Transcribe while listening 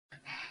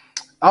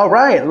All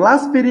right,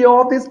 last video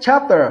of this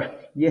chapter.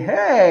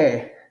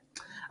 Yeah.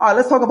 All right,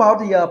 let's talk about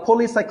the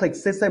polycyclic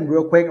system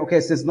real quick.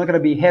 Okay, so it's not going to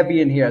be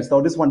heavy in here.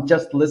 So this one,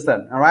 just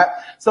listen. All right.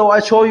 So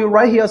I show you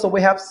right here. So we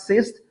have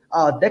cis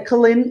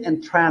decalin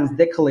and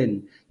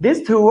transdecalin.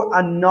 These two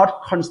are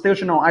not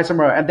constitutional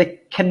isomer, and they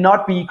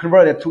cannot be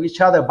converted to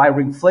each other by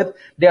ring flip.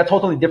 They are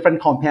totally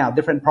different compound,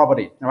 different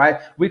property. All right.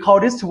 We call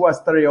this two a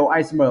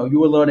stereoisomer.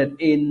 You will learn it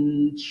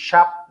in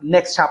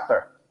next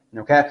chapter.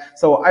 Okay,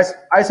 so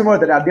isomers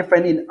that are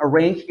different in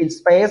arranged in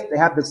space, they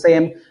have the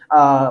same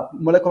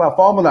molecular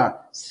formula,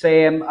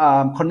 same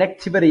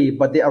connectivity,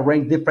 but they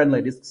arrange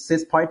differently. This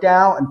cis point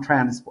down and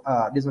trans,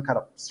 this one kind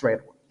of straight.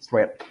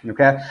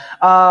 Okay,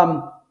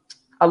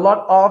 a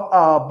lot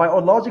of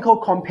biological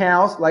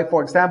compounds, like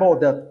for example,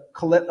 the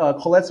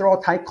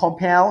cholesterol type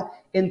compound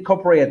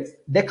incorporates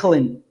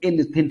decalin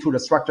into the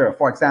structure.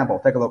 For example,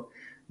 take a look.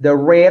 The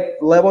red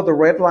level, the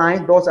red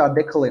line, those are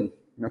decalin.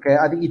 Okay,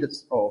 I think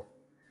it's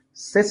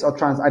cis or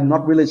trans, I'm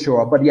not really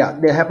sure, but yeah,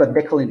 they have a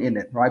decalin in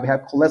it, right? We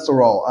have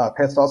cholesterol,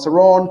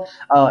 testosterone,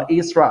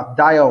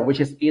 estradiol,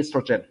 which is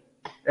estrogen,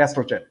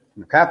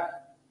 okay?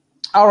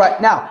 All right,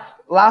 now,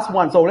 last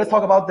one. So let's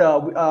talk about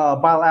the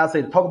bile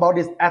acid. Talk about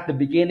this at the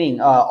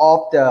beginning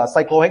of the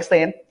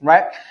cyclohexane,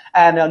 right?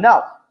 And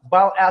now,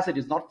 bile acid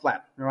is not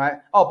flat, right?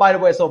 Oh, by the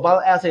way, so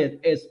bile acid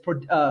is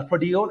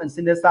produced and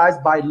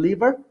synthesized by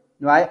liver,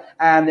 right?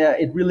 And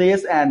it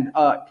releases and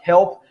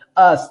help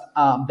us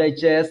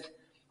digest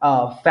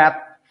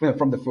fat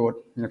from the food,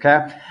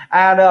 okay?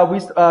 And we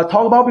talked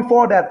about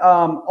before that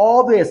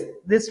all this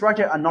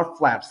structure are not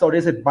flat. So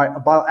this is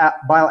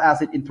bile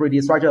acid in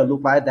 3D structure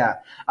look like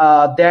that.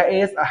 There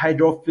is a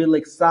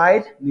hydrophilic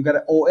side. You got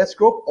an OH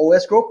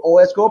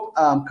group,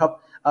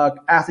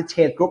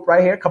 acetate group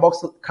right here,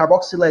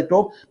 carboxylate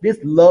group. This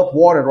love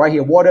water right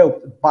here. Water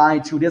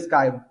bind to this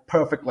guy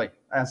perfectly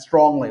and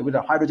strongly with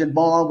a hydrogen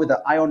bond, with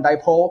the ion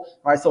dipole,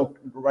 right? So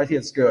right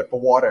here is good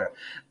for water.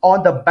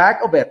 On the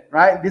back of it,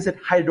 right? This is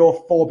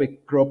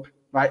hydrophobic group,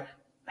 right?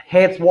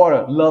 Hates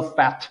water, love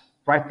fat,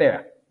 right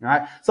there,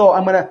 right? So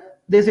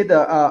this is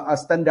a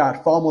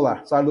standard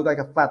formula. So I look like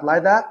a flat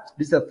like that.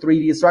 This is a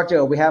 3D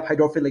structure. We have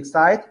hydrophilic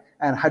side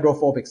and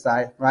hydrophobic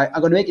side, right?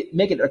 I'm going to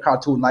make it a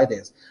cartoon like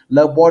this.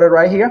 Love water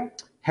right here,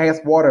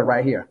 hates water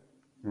right here,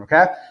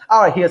 okay?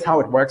 All right, here's how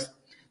it works.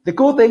 The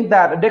cool thing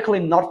that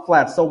decalin not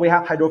flat, so we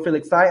have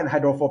hydrophilic side and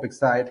hydrophobic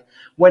side.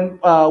 When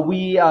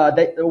we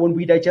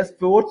digest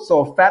food,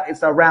 so fat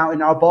is around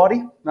in our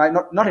body, right?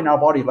 Not in our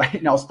body, right?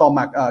 In our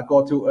stomach,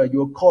 go to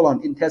your colon,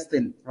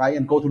 intestine, right?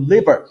 And go to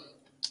liver.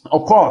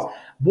 Of course,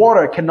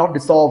 water cannot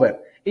dissolve it.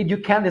 If you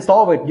can't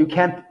dissolve it, you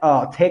can't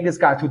take this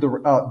guy to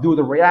do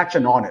the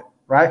reaction on it,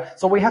 right?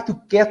 So we have to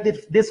get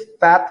this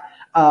fat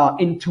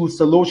into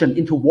solution,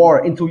 into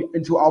water,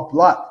 into our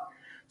blood.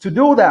 To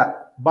do that,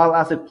 bile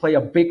acid play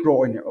a big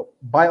role in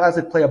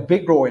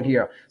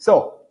here.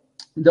 So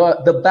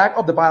the back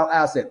of the bile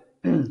acid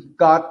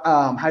got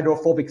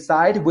hydrophobic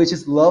side, which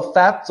is love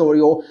fat. So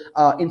you'll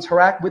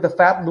interact with the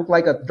fat, look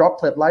like a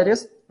droplet like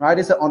this, right?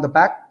 This is on the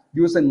back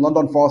using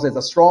London forces,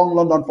 a strong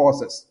London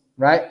forces,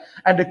 right?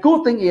 And the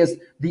good thing is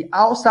the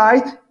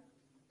outside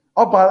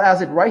of bile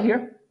acid right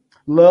here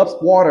loves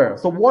water.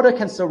 So water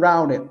can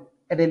surround it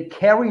and then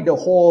carry the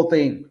whole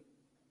thing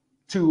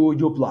to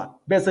your blood.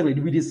 Basically,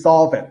 we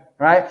dissolve it,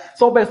 right?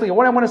 So basically,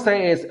 what I want to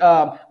say is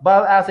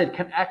bile acid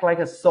can act like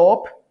a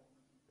soap,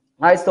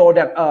 right? So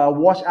that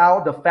wash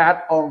out the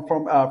fat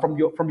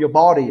from your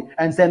body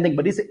and same thing.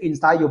 But this is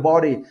inside your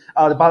body.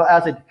 The bile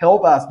acid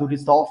help us to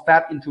dissolve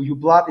fat into your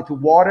blood, into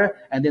water,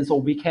 and then so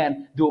we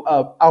can do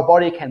our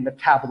body can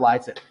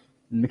metabolize it.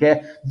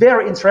 Okay,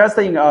 very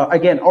interesting.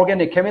 Again,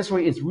 organic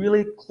chemistry is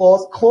really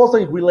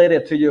closely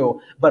related to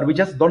you, but we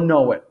just don't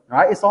know it,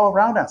 right? It's all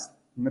around us.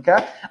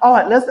 Okay. All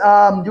right. Let's.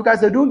 You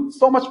guys are doing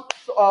so much,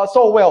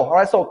 so well. All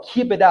right. So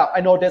keep it up. I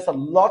know there's a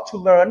lot to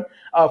learn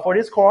for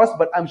this course,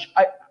 but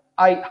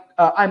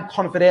I'm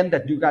confident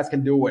that you guys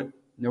can do it.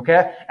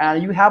 Okay.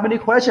 And you have any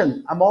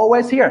questions? I'm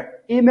always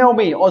here. Email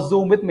me or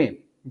Zoom with me.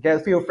 Okay.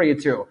 Feel free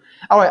to.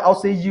 All right. I'll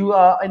see you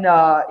in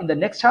the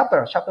next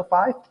chapter, chapter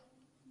 5.